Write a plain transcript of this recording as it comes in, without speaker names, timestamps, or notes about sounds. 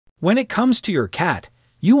When it comes to your cat,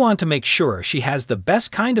 you want to make sure she has the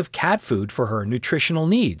best kind of cat food for her nutritional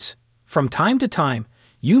needs. From time to time,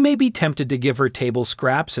 you may be tempted to give her table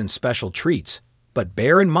scraps and special treats, but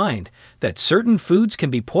bear in mind that certain foods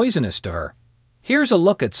can be poisonous to her. Here's a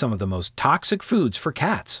look at some of the most toxic foods for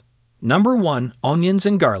cats. Number 1. Onions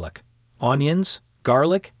and garlic. Onions,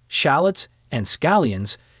 garlic, shallots, and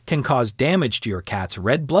scallions can cause damage to your cat's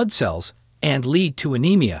red blood cells and lead to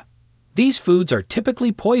anemia. These foods are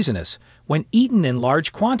typically poisonous when eaten in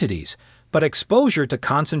large quantities, but exposure to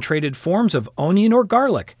concentrated forms of onion or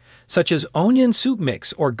garlic, such as onion soup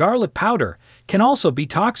mix or garlic powder, can also be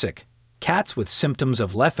toxic. Cats with symptoms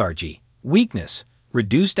of lethargy, weakness,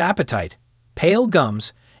 reduced appetite, pale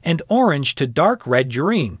gums, and orange to dark red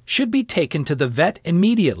urine should be taken to the vet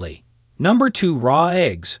immediately. Number 2. Raw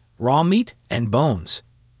eggs, raw meat, and bones.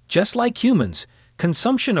 Just like humans,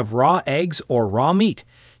 consumption of raw eggs or raw meat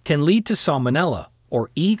can lead to salmonella or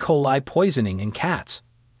E. coli poisoning in cats.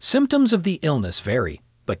 Symptoms of the illness vary,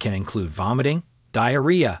 but can include vomiting,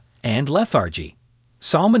 diarrhea, and lethargy.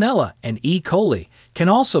 Salmonella and E. coli can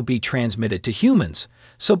also be transmitted to humans,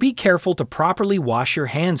 so be careful to properly wash your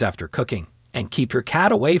hands after cooking and keep your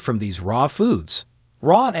cat away from these raw foods.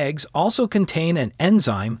 Raw eggs also contain an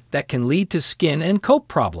enzyme that can lead to skin and coat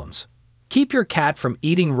problems. Keep your cat from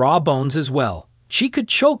eating raw bones as well. She could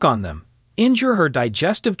choke on them, injure her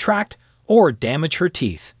digestive tract, or damage her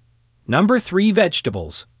teeth. Number 3.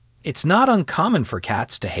 Vegetables. It's not uncommon for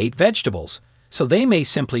cats to hate vegetables, so they may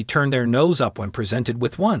simply turn their nose up when presented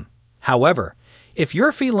with one. However, if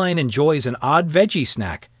your feline enjoys an odd veggie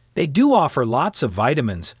snack, they do offer lots of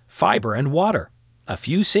vitamins, fiber, and water. A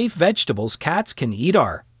few safe vegetables cats can eat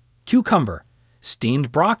are cucumber,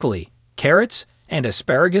 steamed broccoli, carrots, and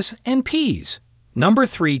asparagus, and peas. Number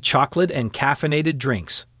 3. Chocolate and caffeinated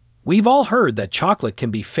drinks. We've all heard that chocolate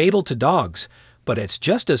can be fatal to dogs, but it's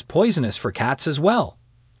just as poisonous for cats as well.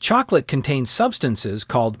 Chocolate contains substances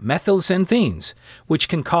called methylxanthines, which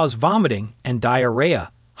can cause vomiting and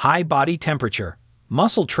diarrhea, high body temperature,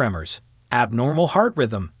 muscle tremors, abnormal heart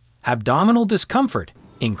rhythm, abdominal discomfort,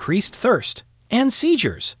 increased thirst, and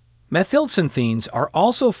seizures. Methylxanthines are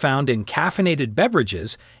also found in caffeinated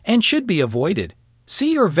beverages and should be avoided.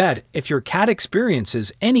 See your vet if your cat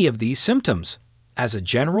experiences any of these symptoms. As a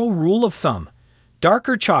general rule of thumb,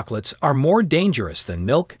 darker chocolates are more dangerous than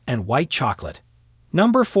milk and white chocolate.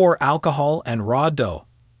 Number 4. Alcohol and raw dough.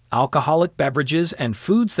 Alcoholic beverages and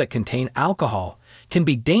foods that contain alcohol can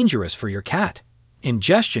be dangerous for your cat.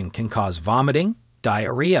 Ingestion can cause vomiting,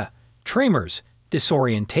 diarrhea, tremors,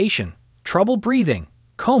 disorientation, trouble breathing,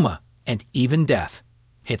 coma, and even death.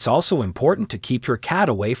 It's also important to keep your cat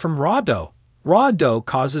away from raw dough. Raw dough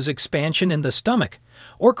causes expansion in the stomach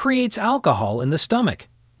or creates alcohol in the stomach.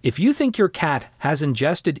 If you think your cat has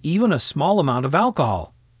ingested even a small amount of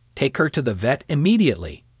alcohol, take her to the vet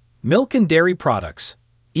immediately. Milk and dairy products.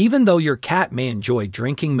 Even though your cat may enjoy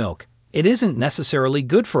drinking milk, it isn't necessarily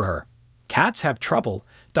good for her. Cats have trouble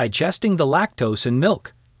digesting the lactose in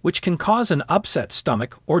milk, which can cause an upset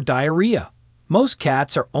stomach or diarrhea. Most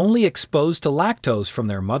cats are only exposed to lactose from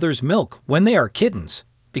their mother's milk when they are kittens.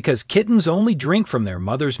 Because kittens only drink from their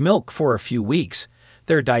mother's milk for a few weeks,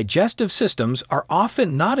 their digestive systems are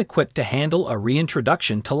often not equipped to handle a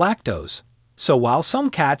reintroduction to lactose. So while some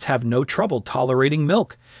cats have no trouble tolerating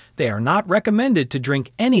milk, they are not recommended to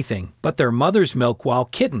drink anything but their mother's milk while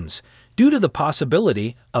kittens, due to the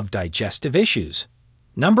possibility of digestive issues.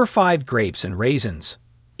 Number 5. Grapes and raisins.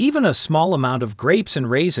 Even a small amount of grapes and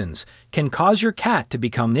raisins can cause your cat to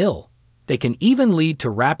become ill. They can even lead to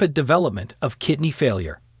rapid development of kidney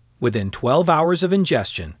failure. Within 12 hours of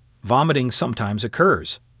ingestion, vomiting sometimes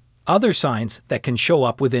occurs. Other signs that can show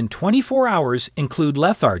up within 24 hours include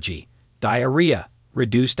lethargy, diarrhea,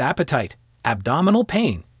 reduced appetite, abdominal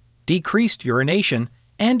pain, decreased urination,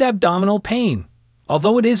 and abdominal pain.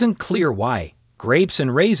 Although it isn't clear why, grapes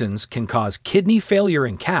and raisins can cause kidney failure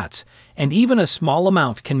in cats, and even a small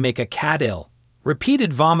amount can make a cat ill.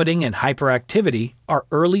 Repeated vomiting and hyperactivity are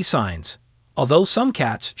early signs. Although some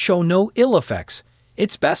cats show no ill effects,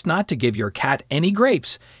 it's best not to give your cat any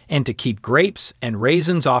grapes and to keep grapes and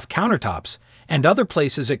raisins off countertops and other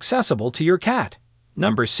places accessible to your cat.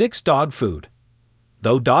 Number 6. Dog food.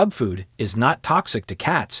 Though dog food is not toxic to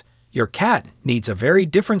cats, your cat needs a very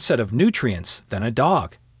different set of nutrients than a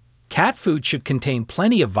dog. Cat food should contain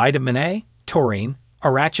plenty of vitamin A, taurine,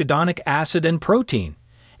 arachidonic acid, and protein,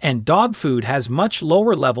 and dog food has much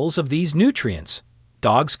lower levels of these nutrients.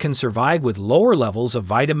 Dogs can survive with lower levels of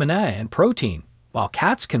vitamin A and protein, while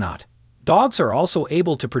cats cannot. Dogs are also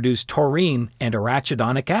able to produce taurine and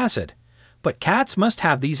arachidonic acid, but cats must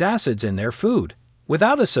have these acids in their food.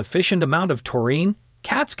 Without a sufficient amount of taurine,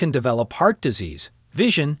 cats can develop heart disease,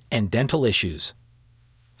 vision, and dental issues.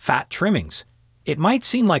 Fat trimmings. It might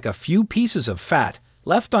seem like a few pieces of fat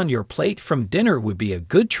left on your plate from dinner would be a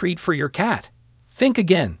good treat for your cat. Think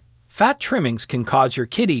again. Fat trimmings can cause your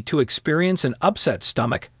kitty to experience an upset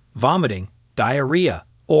stomach, vomiting, diarrhea,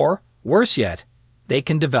 or, worse yet, they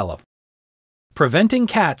can develop. Preventing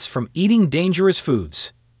cats from eating dangerous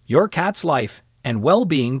foods. Your cat's life and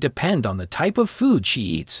well-being depend on the type of food she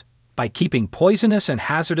eats. By keeping poisonous and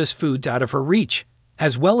hazardous foods out of her reach,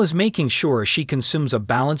 as well as making sure she consumes a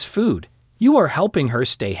balanced food, you are helping her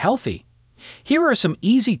stay healthy. Here are some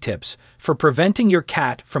easy tips for preventing your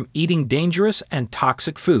cat from eating dangerous and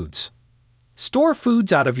toxic foods. Store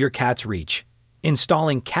foods out of your cat's reach.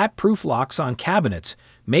 Installing cat-proof locks on cabinets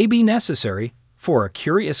may be necessary for a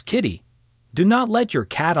curious kitty. Do not let your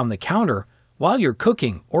cat on the counter while you're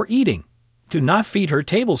cooking or eating. Do not feed her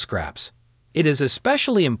table scraps. It is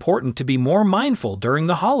especially important to be more mindful during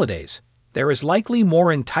the holidays. There is likely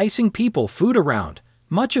more enticing people food around,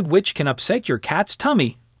 much of which can upset your cat's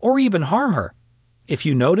tummy or even harm her. If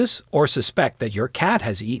you notice or suspect that your cat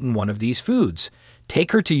has eaten one of these foods,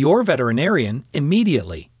 take her to your veterinarian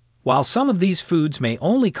immediately. While some of these foods may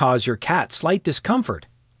only cause your cat slight discomfort,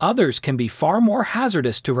 others can be far more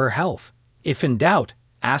hazardous to her health. If in doubt,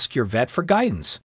 ask your vet for guidance.